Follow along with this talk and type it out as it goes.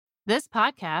This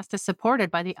podcast is supported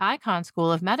by the Icahn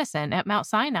School of Medicine at Mount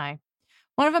Sinai,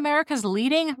 one of America's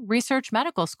leading research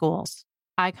medical schools.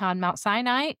 Icahn Mount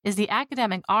Sinai is the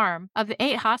academic arm of the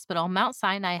 8-hospital Mount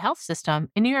Sinai Health System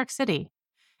in New York City.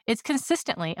 It's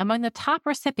consistently among the top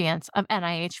recipients of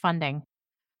NIH funding.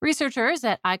 Researchers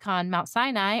at Icahn Mount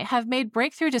Sinai have made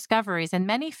breakthrough discoveries in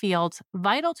many fields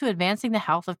vital to advancing the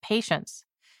health of patients,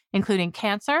 including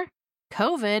cancer,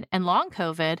 COVID and long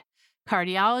COVID,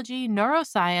 cardiology,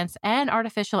 neuroscience, and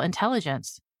artificial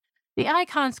intelligence. The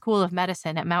Icahn School of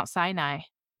Medicine at Mount Sinai.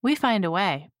 We find a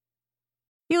way.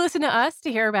 You listen to us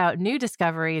to hear about new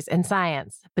discoveries in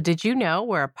science, but did you know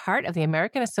we're a part of the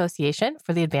American Association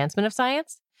for the Advancement of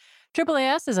Science?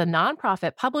 AAAS is a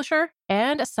nonprofit publisher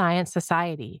and a science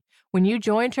society. When you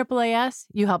join AAAS,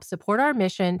 you help support our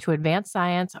mission to advance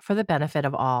science for the benefit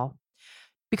of all.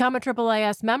 Become a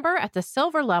AAAS member at the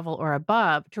silver level or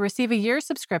above to receive a year's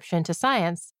subscription to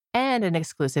science and an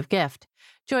exclusive gift.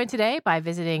 Join today by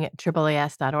visiting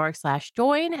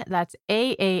AAAS.org/join. That's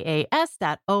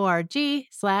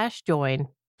AAAS.org/join.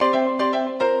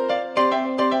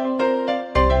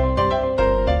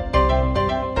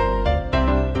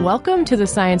 Welcome to the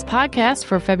Science Podcast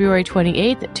for February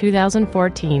 28th,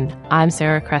 2014. I'm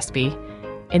Sarah Crespi.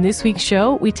 In this week's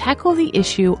show, we tackle the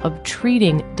issue of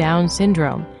treating Down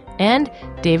syndrome. And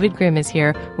David Grimm is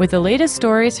here with the latest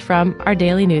stories from our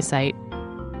daily news site.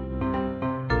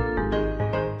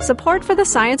 Support for the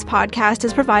Science Podcast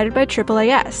is provided by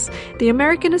AAAS, the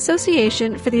American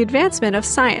Association for the Advancement of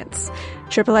Science.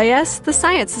 AAAS, the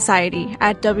Science Society,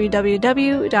 at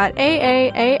www.aaas.org.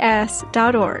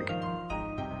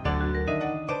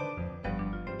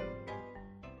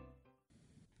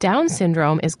 Down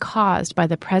syndrome is caused by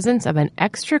the presence of an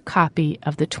extra copy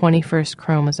of the 21st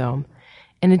chromosome,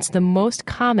 and it's the most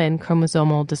common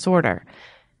chromosomal disorder.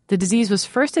 The disease was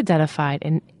first identified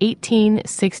in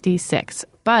 1866,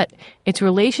 but its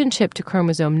relationship to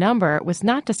chromosome number was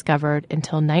not discovered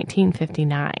until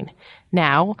 1959.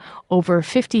 Now, over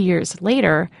 50 years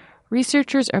later,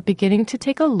 researchers are beginning to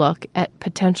take a look at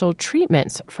potential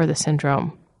treatments for the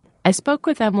syndrome. I spoke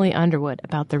with Emily Underwood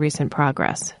about the recent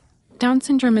progress. Down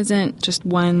syndrome isn't just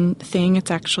one thing.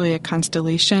 It's actually a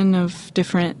constellation of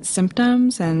different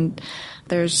symptoms, and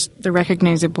there's the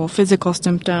recognizable physical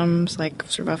symptoms like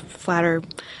sort of a flatter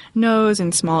nose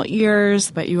and small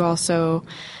ears, but you also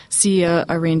see a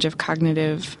range of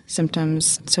cognitive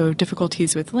symptoms, so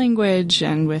difficulties with language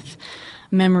and with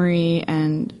memory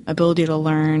and ability to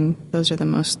learn. Those are the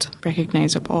most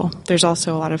recognizable. There's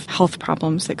also a lot of health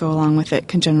problems that go along with it,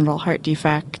 congenital heart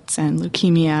defects and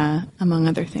leukemia, among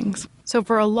other things. So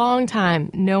for a long time,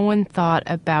 no one thought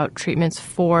about treatments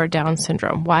for Down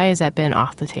syndrome. Why has that been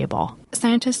off the table?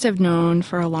 Scientists have known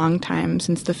for a long time,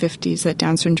 since the 50s, that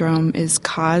Down syndrome is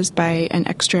caused by an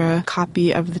extra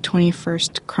copy of the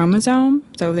 21st chromosome.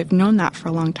 So they've known that for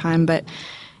a long time, but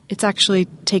it's actually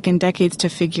taken decades to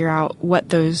figure out what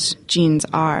those genes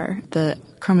are. The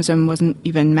chromosome wasn't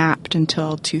even mapped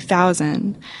until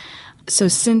 2000. So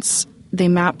since they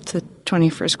mapped the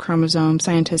 21st chromosome,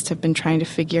 scientists have been trying to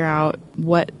figure out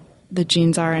what the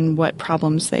genes are and what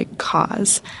problems they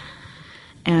cause.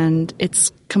 And it's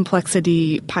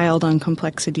complexity piled on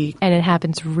complexity. And it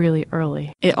happens really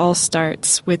early. It all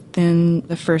starts within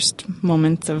the first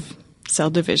moments of cell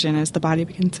division as the body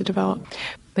begins to develop.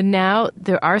 But now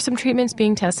there are some treatments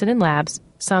being tested in labs,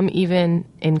 some even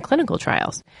in clinical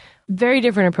trials. Very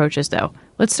different approaches, though.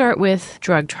 Let's start with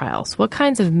drug trials. What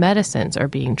kinds of medicines are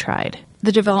being tried?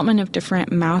 The development of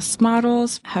different mouse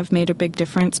models have made a big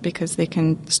difference because they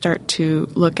can start to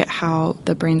look at how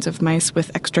the brains of mice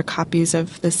with extra copies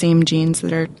of the same genes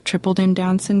that are tripled in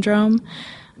Down syndrome,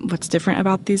 what's different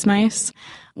about these mice.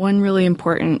 One really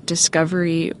important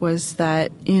discovery was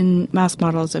that in mouse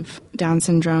models of Down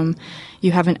syndrome,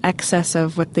 you have an excess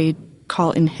of what they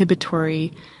call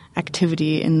inhibitory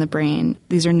activity in the brain.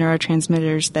 These are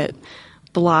neurotransmitters that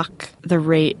block the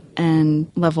rate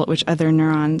and level at which other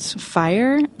neurons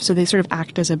fire. So they sort of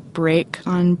act as a brake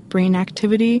on brain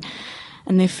activity.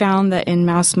 And they found that in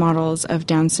mouse models of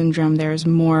Down syndrome, there's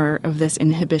more of this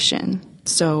inhibition.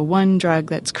 So one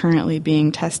drug that's currently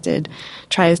being tested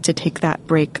tries to take that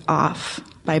brake off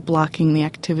by blocking the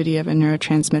activity of a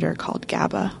neurotransmitter called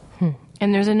GABA.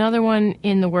 And there's another one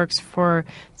in the works for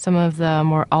some of the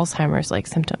more Alzheimer's-like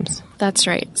symptoms. That's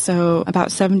right. So about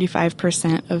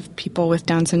 75% of people with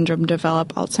Down syndrome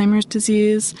develop Alzheimer's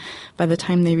disease by the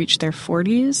time they reach their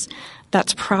 40s.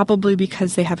 That's probably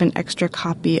because they have an extra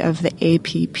copy of the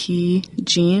APP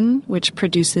gene, which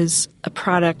produces a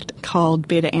product called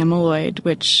beta amyloid,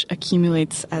 which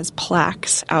accumulates as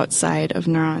plaques outside of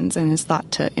neurons and is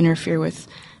thought to interfere with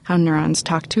how neurons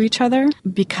talk to each other.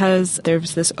 Because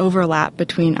there's this overlap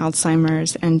between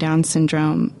Alzheimer's and Down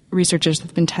syndrome, researchers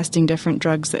have been testing different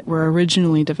drugs that were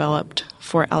originally developed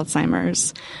for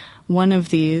Alzheimer's. One of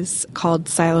these, called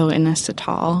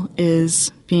psiloinositol,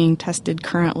 is being tested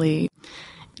currently.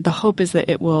 The hope is that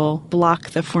it will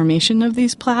block the formation of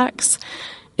these plaques.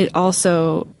 It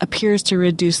also appears to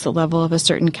reduce the level of a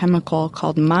certain chemical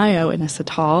called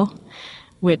myoinositol,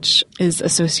 which is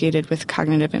associated with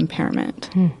cognitive impairment.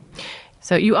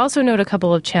 So you also note a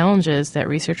couple of challenges that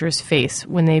researchers face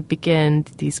when they begin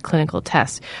these clinical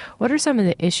tests. What are some of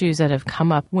the issues that have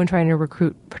come up when trying to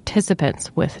recruit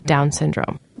participants with Down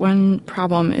syndrome? One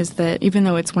problem is that even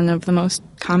though it's one of the most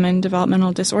common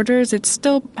developmental disorders, it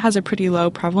still has a pretty low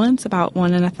prevalence, about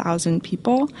 1 in 1,000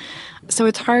 people. So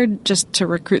it's hard just to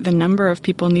recruit the number of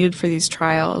people needed for these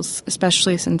trials,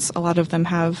 especially since a lot of them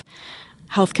have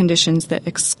health conditions that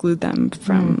exclude them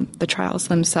from the trials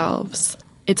themselves.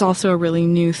 It's also a really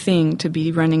new thing to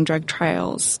be running drug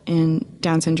trials in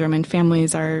Down syndrome, and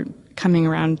families are coming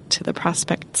around to the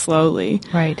prospect slowly.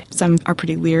 Right. Some are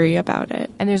pretty leery about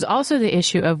it. And there's also the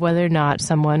issue of whether or not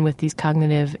someone with these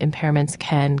cognitive impairments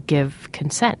can give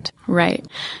consent. Right.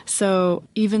 So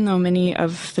even though many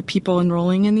of the people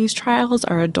enrolling in these trials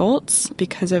are adults,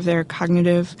 because of their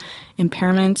cognitive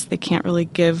impairments, they can't really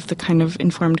give the kind of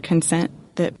informed consent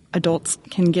that adults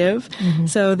can give.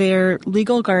 So their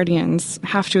legal guardians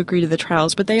have to agree to the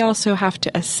trials, but they also have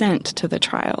to assent to the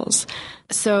trials.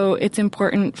 So it's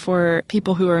important for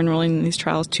people who are enrolling in these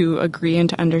trials to agree and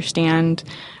to understand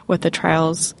what the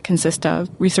trials consist of.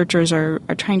 Researchers are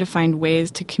trying to find ways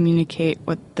to communicate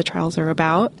what the trials are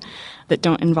about that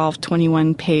don't involve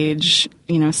 21-page,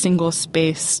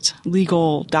 single-spaced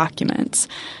legal documents.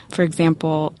 For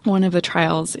example, one of the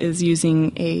trials is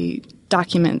using a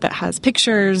document that has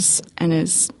pictures and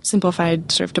is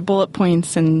simplified sort of to bullet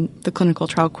points, and the clinical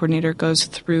trial coordinator goes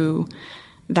through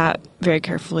that very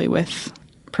carefully with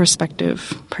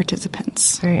prospective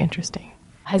participants. Very interesting.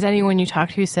 Has anyone you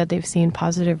talked to said they've seen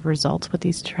positive results with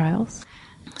these trials?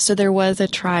 So there was a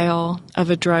trial of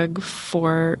a drug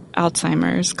for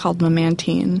Alzheimer's called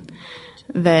memantine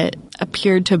that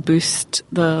appeared to boost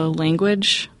the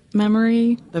language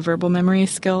memory, the verbal memory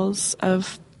skills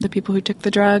of the people who took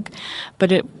the drug,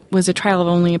 but it was a trial of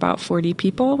only about 40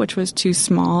 people, which was too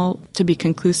small to be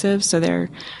conclusive, so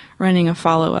they're running a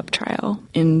follow-up trial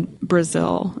in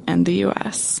Brazil and the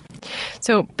U.S.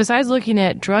 So besides looking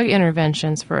at drug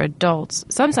interventions for adults,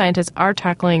 some scientists are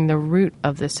tackling the root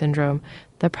of the syndrome,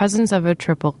 the presence of a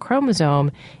triple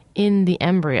chromosome in the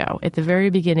embryo at the very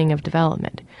beginning of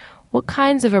development. What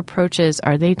kinds of approaches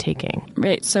are they taking?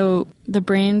 Right. So the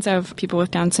brains of people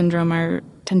with Down syndrome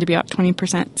tend to be about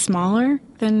 20% smaller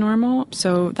than normal.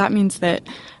 So that means that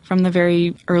from the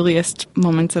very earliest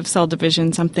moments of cell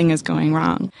division, something is going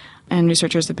wrong. And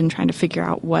researchers have been trying to figure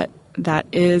out what that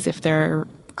is, if there are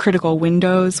critical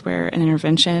windows where an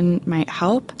intervention might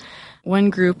help. One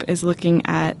group is looking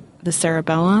at the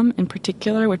cerebellum in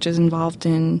particular, which is involved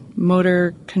in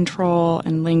motor control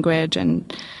and language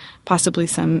and possibly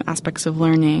some aspects of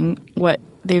learning. What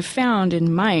they've found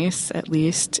in mice, at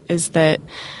least, is that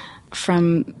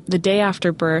from the day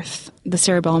after birth, the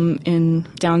cerebellum in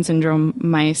Down syndrome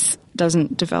mice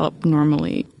doesn't develop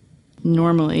normally.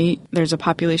 Normally, there's a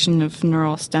population of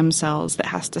neural stem cells that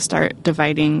has to start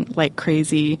dividing like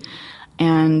crazy,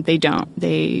 and they don't.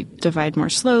 They divide more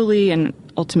slowly, and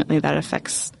ultimately that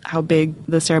affects how big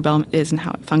the cerebellum is and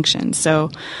how it functions.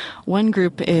 So one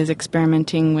group is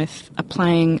experimenting with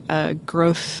applying a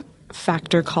growth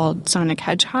factor called sonic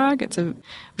hedgehog. It's a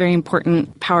very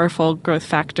important, powerful growth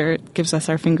factor. It gives us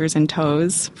our fingers and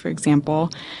toes, for example,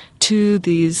 to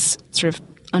these sort of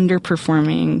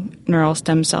underperforming neural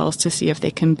stem cells to see if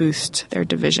they can boost their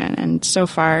division. And so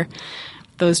far,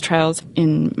 those trials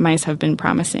in mice have been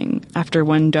promising. After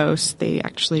one dose, they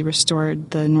actually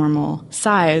restored the normal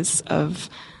size of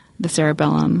the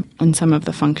cerebellum and some of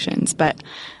the functions. But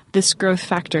this growth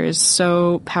factor is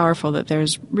so powerful that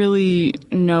there's really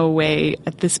no way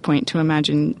at this point to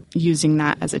imagine using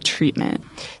that as a treatment.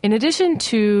 In addition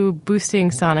to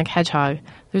boosting sonic hedgehog,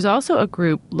 there's also a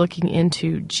group looking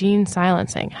into gene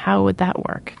silencing. How would that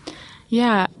work?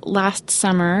 Yeah, last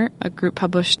summer, a group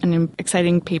published an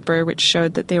exciting paper which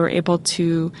showed that they were able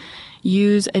to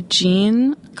use a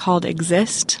gene called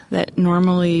EXIST that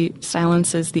normally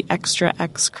silences the extra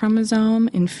X chromosome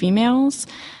in females.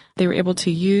 They were able to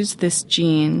use this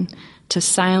gene to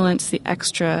silence the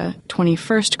extra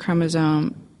 21st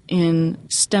chromosome in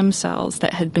stem cells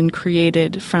that had been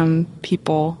created from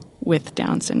people with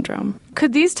Down syndrome.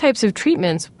 Could these types of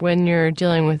treatments, when you're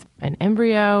dealing with an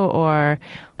embryo or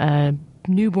a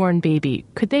newborn baby,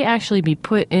 could they actually be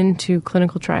put into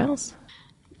clinical trials?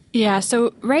 Yeah,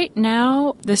 so right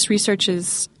now, this research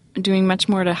is doing much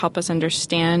more to help us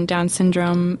understand Down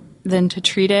syndrome than to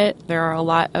treat it. There are a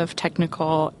lot of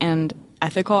technical and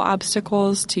ethical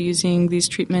obstacles to using these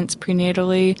treatments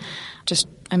prenatally. Just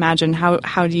imagine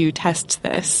how do you test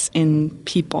this in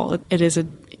people? It is a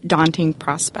daunting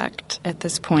prospect at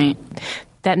this point.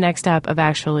 That next step of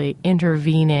actually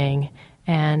intervening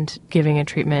and giving a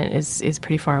treatment is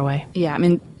pretty far away. Yeah, I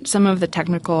mean, some of the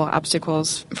technical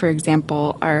obstacles, for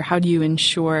example, are how do you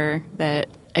ensure that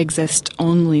exist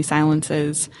only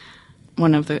silences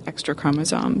one of the extra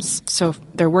chromosomes? So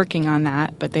they're working on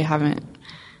that, but they haven't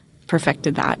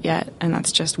perfected that yet, and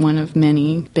that's just one of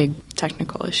many big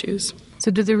technical issues.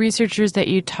 So do the researchers that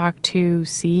you talk to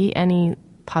see any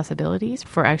possibilities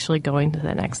for actually going to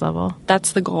the next level?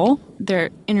 That's the goal.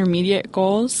 They're intermediate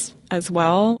goals as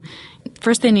well.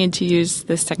 First, they need to use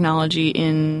this technology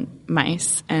in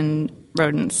mice and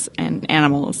rodents and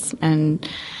animals and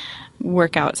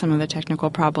work out some of the technical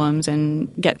problems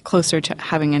and get closer to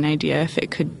having an idea if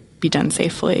it could be done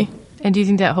safely. And do you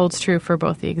think that holds true for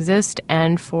both the exist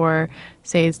and for,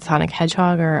 say, sonic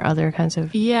hedgehog or other kinds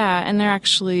of... Yeah, and they're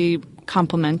actually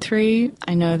complementary.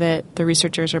 I know that the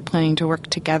researchers are planning to work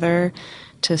together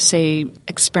to, say,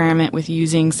 experiment with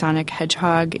using sonic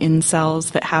hedgehog in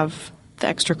cells that have the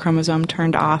extra chromosome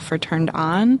turned off or turned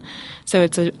on. So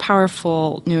it's a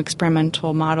powerful new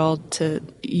experimental model to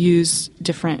use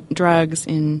different drugs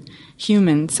in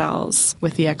human cells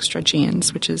with the extra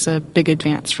genes, which is a big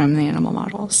advance from the animal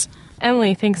models.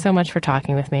 Emily, thanks so much for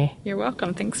talking with me. You're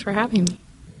welcome. Thanks for having me.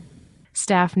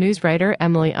 Staff news writer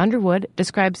Emily Underwood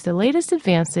describes the latest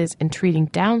advances in treating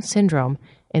Down syndrome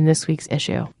in this week's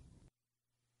issue.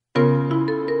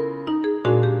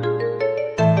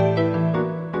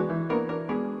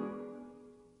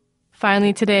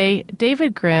 Finally today,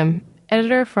 David Grimm,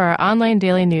 editor for our online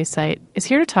daily news site, is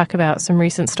here to talk about some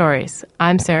recent stories.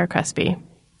 I'm Sarah Crespi.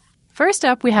 First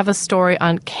up, we have a story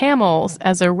on camels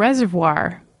as a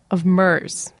reservoir of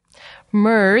MERS.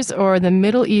 MERS, or the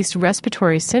Middle East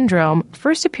Respiratory Syndrome,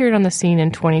 first appeared on the scene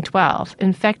in 2012,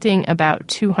 infecting about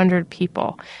 200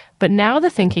 people. But now the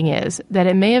thinking is that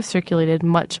it may have circulated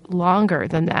much longer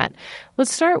than that.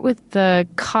 Let's start with the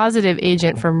causative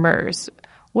agent for MERS.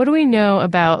 What do we know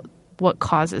about what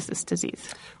causes this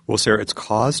disease? Well, Sarah, it's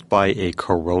caused by a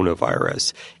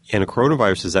coronavirus. And a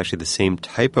coronavirus is actually the same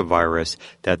type of virus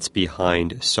that's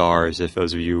behind SARS. If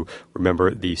those of you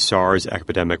remember the SARS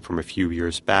epidemic from a few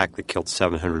years back that killed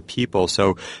 700 people.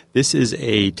 So this is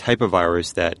a type of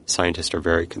virus that scientists are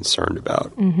very concerned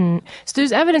about. Mm-hmm. So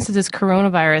there's evidence that this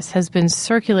coronavirus has been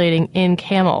circulating in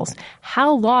camels.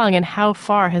 How long and how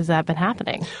far has that been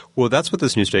happening? Well, that's what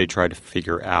this new study tried to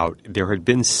figure out. There had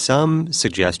been some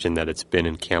suggestion that it's been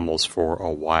in camels for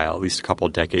a while, at least a couple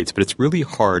of decades, but it's really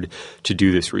hard to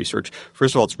do this research.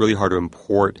 First of all, it's really hard to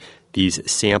import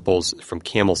these samples from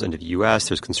camels into the U.S.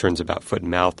 There's concerns about foot and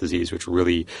mouth disease, which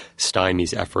really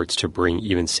stymies efforts to bring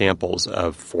even samples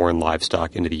of foreign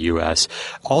livestock into the U.S.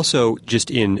 Also,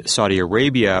 just in Saudi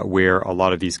Arabia, where a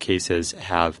lot of these cases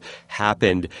have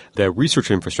happened, the research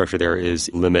infrastructure there is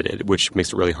limited, which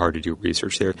makes it really hard to do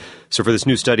research there. So for this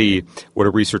new study, what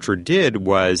a researcher did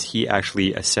was he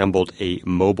actually assembled a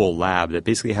mobile lab that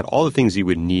basically had all the things you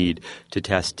would need to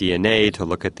test DNA, to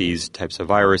look at these types of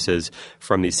viruses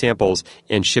from these samples,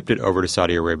 and shipped it over to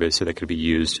Saudi Arabia so that could be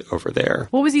used over there.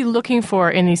 What was he looking for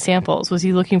in these samples? Was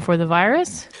he looking for the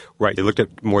virus? Right. They looked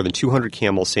at more than 200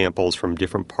 camel samples from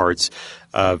different parts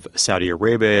of Saudi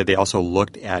Arabia. They also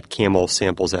looked at camel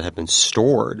samples that have been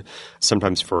stored,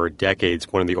 sometimes for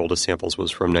decades. One of the oldest samples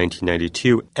was from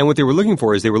 1992. And what they were looking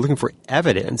for is they were looking for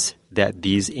evidence that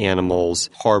these animals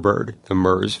harbored the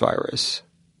MERS virus.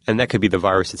 And that could be the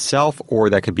virus itself, or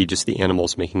that could be just the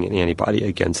animals making an antibody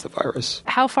against the virus.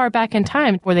 How far back in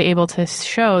time were they able to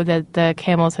show that the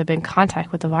camels had been in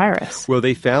contact with the virus? Well,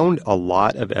 they found a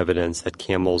lot of evidence that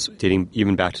camels, dating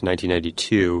even back to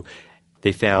 1992,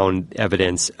 they found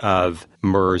evidence of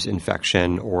MERS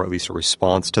infection, or at least a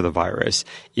response to the virus,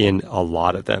 in a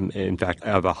lot of them. In fact,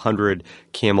 of 100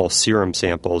 camel serum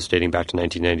samples dating back to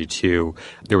 1992,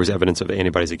 there was evidence of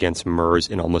antibodies against MERS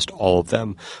in almost all of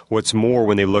them. What's more,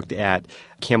 when they looked at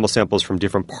camel samples from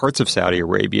different parts of Saudi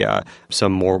Arabia,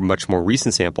 much more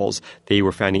recent samples, they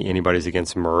were finding antibodies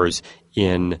against MERS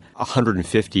in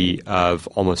 150 of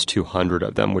almost 200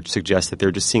 of them, which suggests that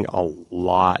they're just seeing a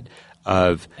lot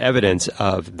of evidence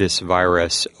of this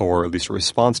virus, or at least a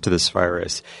response to this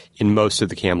virus, in most of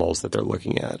the camels that they're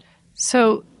looking at.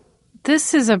 So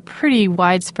this is a pretty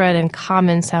widespread and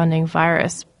common-sounding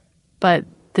virus, but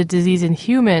the disease in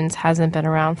humans hasn't been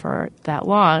around for that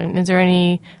long. Is there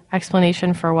any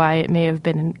explanation for why it may have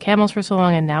been in camels for so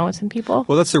long and now it's in people?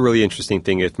 Well, that's the really interesting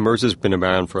thing. If MERS has been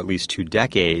around for at least 2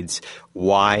 decades,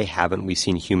 why haven't we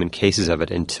seen human cases of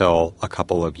it until a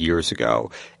couple of years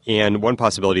ago? And one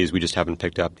possibility is we just haven't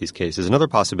picked up these cases. Another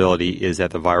possibility is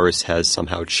that the virus has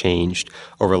somehow changed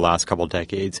over the last couple of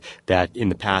decades, that in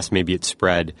the past maybe it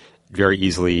spread very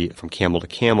easily from camel to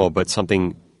camel, but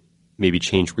something maybe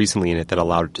changed recently in it that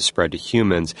allowed it to spread to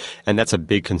humans. And that's a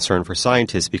big concern for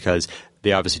scientists because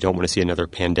they obviously don't want to see another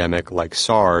pandemic like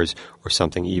SARS or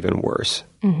something even worse.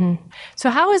 Mm-hmm.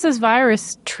 So how is this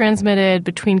virus transmitted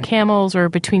between camels or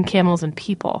between camels and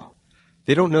people?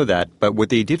 They don't know that, but what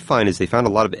they did find is they found a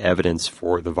lot of evidence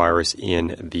for the virus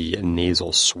in the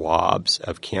nasal swabs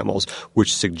of camels,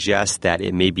 which suggests that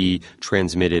it may be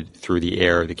transmitted through the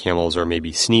air. The camels are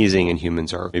maybe sneezing and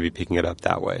humans are maybe picking it up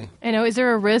that way. I know. Is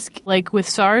there a risk, like with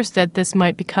SARS, that this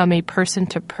might become a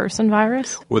person-to-person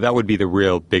virus? Well, that would be the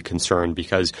real big concern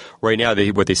because right now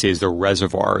what they say is the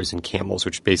reservoirs in camels,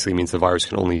 which basically means the virus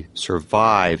can only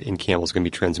survive in camels, can be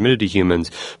transmitted to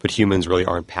humans, but humans really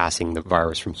aren't passing the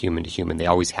virus from human to human. They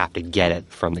always have to get it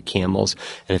from the camels.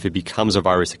 And if it becomes a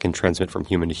virus that can transmit from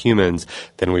human to humans,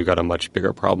 then we've got a much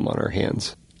bigger problem on our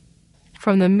hands.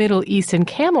 From the Middle East and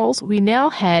camels, we now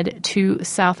head to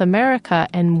South America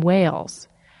and whales.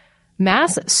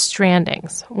 Mass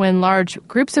strandings, when large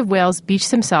groups of whales beach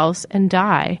themselves and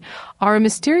die, are a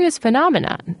mysterious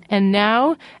phenomenon. And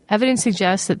now evidence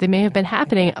suggests that they may have been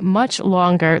happening much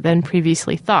longer than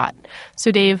previously thought.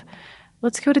 So, Dave,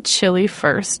 let's go to Chile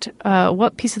first.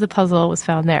 What piece of the puzzle was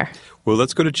found there? Well,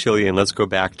 let's go to Chile and let's go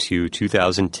back to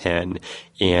 2010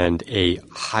 and a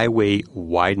highway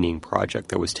widening project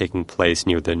that was taking place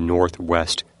near the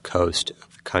northwest coast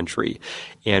of the country.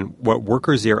 And what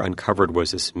workers there uncovered was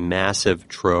this massive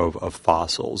trove of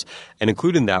fossils. And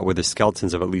included in that were the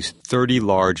skeletons of at least 30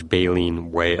 large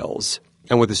baleen whales.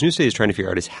 And what this new study is trying to figure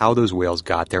out is how those whales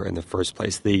got there in the first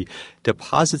place. The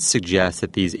deposits suggest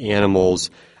that these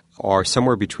animals are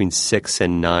somewhere between 6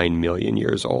 and 9 million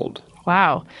years old.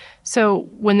 Wow. So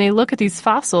when they look at these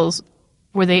fossils,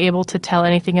 were they able to tell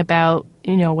anything about,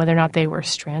 whether or not they were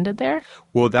stranded there?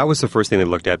 Well, that was the first thing they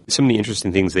looked at. Some of the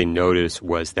interesting things they noticed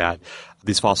was that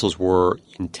these fossils were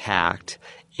intact,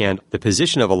 and the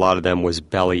position of a lot of them was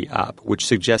belly up, which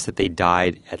suggests that they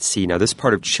died at sea. Now, this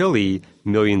part of Chile,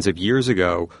 millions of years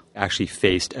ago, actually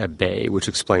faced a bay, which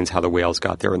explains how the whales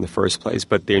got there in the first place.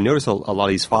 But they noticed a lot of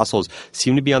these fossils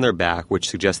seem to be on their back, which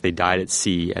suggests they died at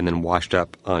sea and then washed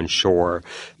up on shore.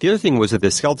 The other thing was that the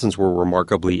skeletons were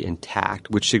remarkably intact,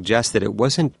 which suggests that it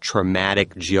wasn't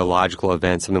traumatic geological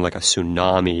event, something like a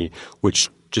tsunami, which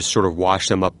just sort of washed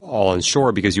them up all on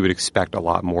shore, because you would expect a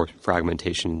lot more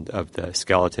fragmentation of the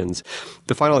skeletons.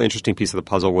 The final interesting piece of the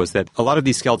puzzle was that a lot of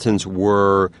these skeletons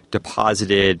were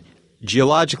deposited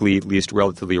geologically, at least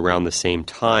relatively around the same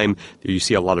time. You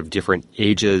see a lot of different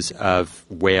ages of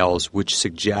whales, which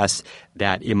suggests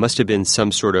that it must have been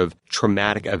some sort of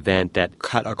traumatic event that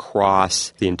cut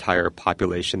across the entire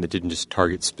population, that didn't just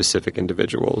target specific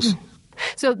individuals.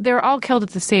 So they're all killed at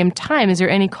the same time. Is there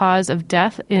any cause of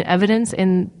death in evidence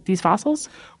in these fossils?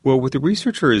 Well, what the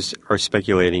researchers are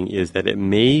speculating is that it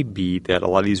may be that a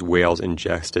lot of these whales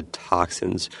ingested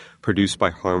toxins produced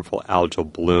by harmful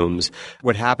algal blooms.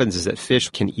 What happens is that fish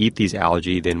can eat these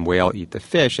algae, then whale eat the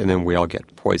fish, and then whale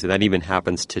get poisoned. That even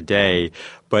happens today,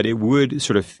 but it would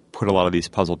sort of put a lot of these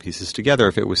puzzle pieces together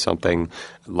if it was something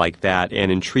like that.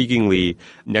 And intriguingly,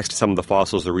 next to some of the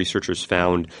fossils, the researchers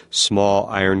found small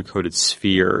iron-coated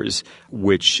spheres,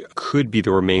 which could be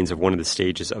the remains of one of the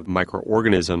stages of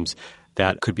microorganisms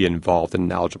that could be involved in an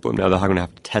algal bloom. Now, they're going to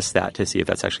have to test that to see if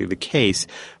that's actually the case,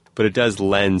 but it does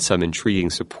lend some intriguing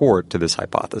support to this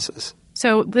hypothesis.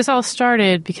 So this all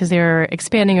started because they were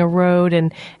expanding a road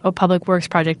and a public works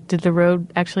project. Did the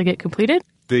road actually get completed?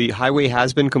 The highway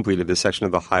has been completed, this section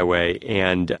of the highway,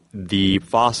 and the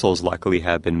fossils luckily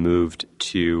have been moved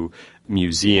to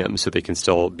museums so they can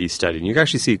still be studied. And you can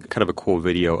actually see kind of a cool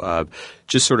video of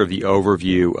just sort of the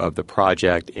overview of the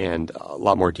project and a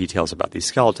lot more details about these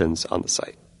skeletons on the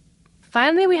site.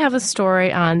 Finally, we have a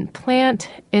story on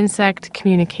plant-insect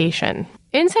communication.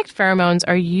 Insect pheromones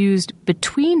are used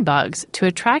between bugs to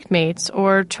attract mates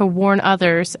or to warn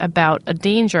others about a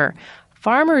danger.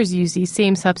 Farmers use these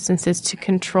same substances to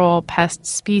control pest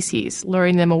species,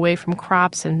 luring them away from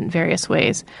crops in various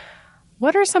ways.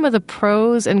 What are some of the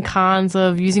pros and cons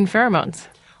of using pheromones?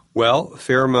 Well,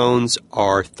 pheromones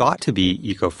are thought to be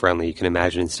eco-friendly. You can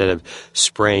imagine instead of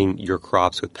spraying your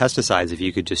crops with pesticides, if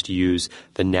you could just use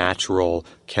the natural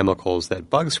chemicals that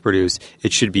bugs produce,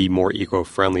 it should be more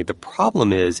eco-friendly. The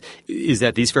problem is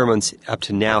that these pheromones up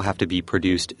to now have to be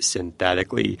produced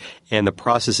synthetically, and the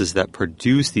processes that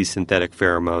produce these synthetic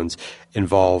pheromones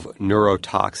involve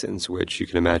neurotoxins, which you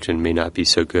can imagine may not be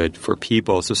so good for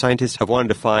people. So scientists have wanted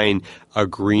to find a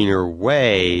greener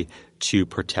way to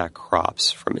protect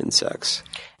crops from insects.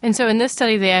 And so in this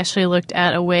study, they actually looked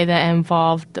at a way that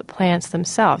involved the plants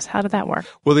themselves. How did that work?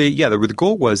 Well, the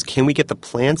goal was, can we get the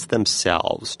plants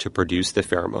themselves to produce the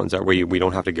pheromones? That way we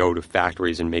don't have to go to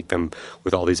factories and make them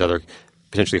with all these other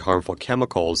potentially harmful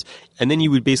chemicals. And then you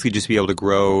would basically just be able to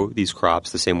grow these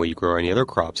crops the same way you grow any other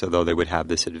crops, although they would have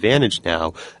this advantage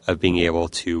now of being able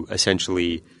to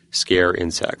essentially scare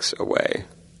insects away.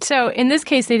 So in this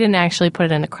case, they didn't actually put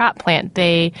it in a crop plant.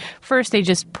 They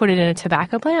just put it in a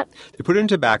tobacco plant? They put it in a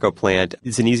tobacco plant.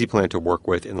 It's an easy plant to work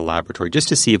with in the laboratory just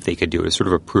to see if they could do it. It's sort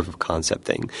of a proof of concept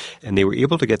thing. And they were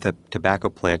able to get the tobacco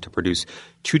plant to produce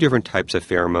two different types of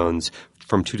pheromones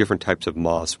from two different types of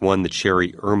moths, one the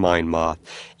cherry ermine moth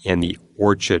and the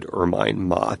orchid ermine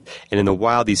moth. And in the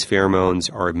wild, these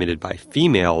pheromones are emitted by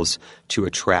females to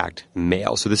attract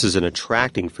males. So this is an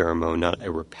attracting pheromone, not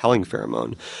a repelling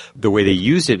pheromone. The way they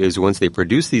used it is once they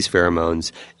produced these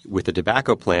pheromones with the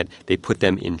tobacco plant, they put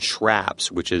them in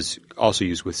traps, which is also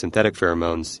used with synthetic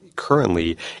pheromones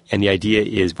currently. And the idea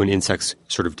is when insects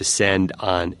sort of descend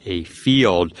on a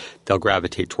field, they'll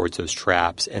gravitate towards those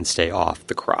traps and stay off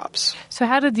the crops. So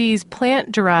how did these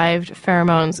plant-derived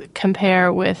pheromones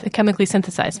compare with a chemically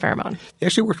synthesized pheromone? They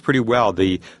actually worked pretty well.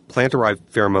 The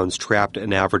plant-derived pheromones trapped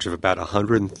an average of about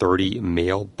 130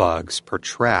 male bugs per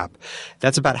trap.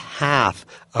 That's about half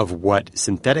of what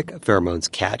synthetic pheromones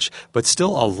catch, but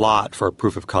still a lot for a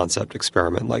proof-of-concept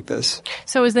experiment like this.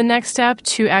 So is the next step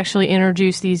to actually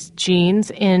introduce these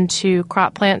genes into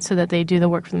crop plants so that they do the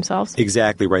work for themselves?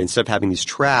 Exactly right. Instead of having these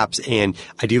traps, and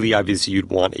ideally, obviously, you'd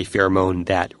want a pheromone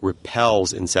that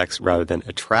repels insects rather than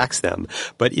attracts them.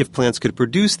 But if plants could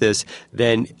produce this,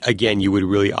 then, again, you would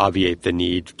really obviate the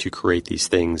need to create these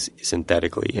things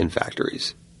synthetically in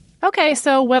factories. Okay,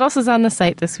 so what else is on the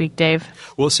site this week, Dave?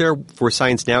 Well, Sarah, for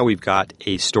Science Now, we've got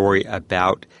a story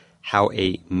about how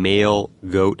a male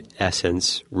goat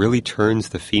essence really turns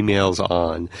the females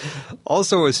on.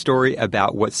 Also a story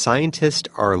about what scientists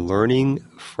are learning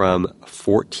from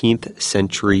 14th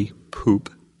century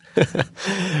poop.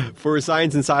 For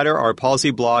Science Insider, our policy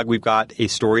blog, we've got a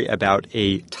story about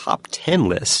a top 10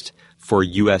 list for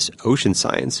U.S. ocean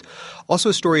science. Also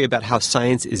a story about how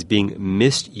science is being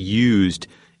misused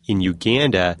in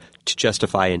Uganda to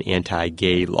justify an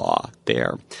anti-gay law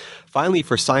there. Finally,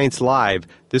 for Science Live,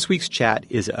 this week's chat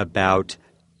is about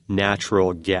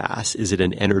natural gas. Is it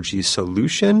an energy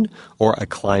solution or a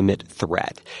climate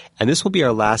threat? And this will be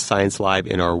our last Science Live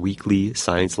in our weekly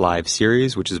Science Live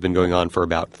series, which has been going on for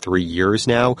about 3 years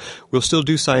now. We'll still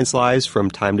do Science Lives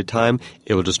from time to time.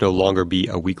 It will just no longer be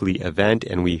a weekly event,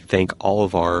 and we thank all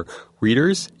of our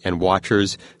readers and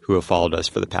watchers who have followed us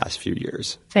for the past few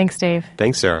years. Thanks, Dave.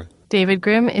 Thanks, Sarah. David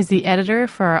Grimm is the editor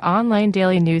for our online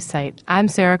daily news site. I'm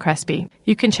Sarah Crespi.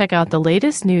 You can check out the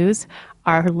latest news,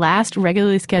 our last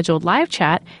regularly scheduled live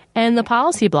chat, and the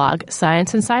policy blog,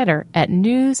 Science Insider, at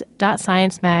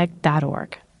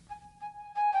news.sciencemag.org.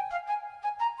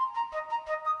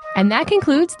 And that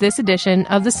concludes this edition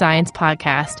of the Science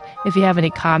Podcast. If you have any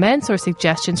comments or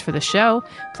suggestions for the show,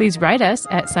 please write us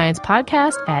at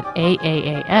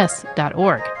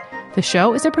sciencepodcast@aaas.org. The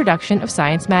show is a production of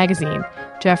Science Magazine.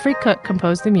 Jeffrey Cook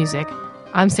composed the music.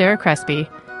 I'm Sarah Crespi.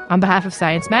 On behalf of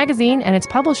Science Magazine and its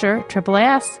publisher,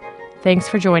 AAAS, thanks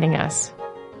for joining us.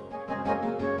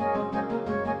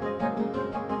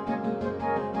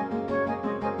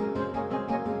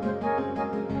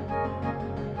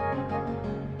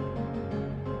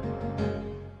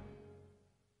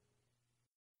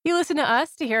 You listen to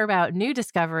us to hear about new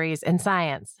discoveries in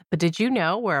science. But did you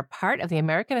know we're a part of the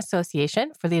American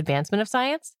Association for the Advancement of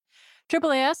Science?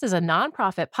 AAAS is a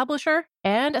nonprofit publisher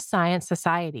and a science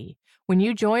society. When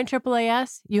you join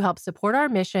AAAS, you help support our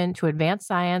mission to advance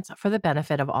science for the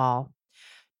benefit of all.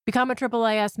 Become a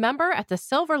AAAS member at the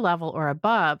silver level or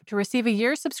above to receive a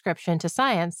year's subscription to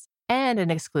science and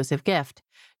an exclusive gift.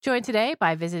 Join today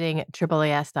by visiting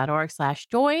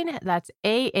AAAS.org/join. That's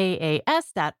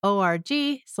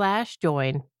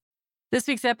AAAS.org/join. This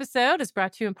week's episode is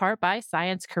brought to you in part by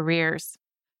Science Careers.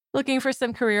 Looking for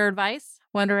some career advice?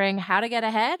 Wondering how to get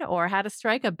ahead or how to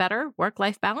strike a better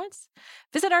work-life balance?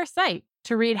 Visit our site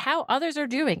to read how others are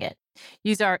doing it.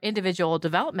 Use our individual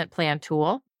development plan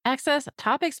tool, access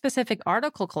topic-specific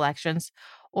article collections,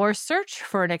 or search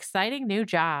for an exciting new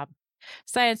job.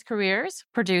 Science Careers,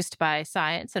 produced by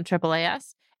Science and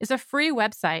AAAS, is a free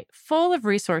website full of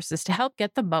resources to help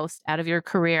get the most out of your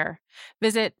career.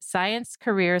 Visit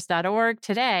sciencecareers.org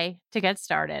today to get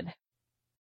started.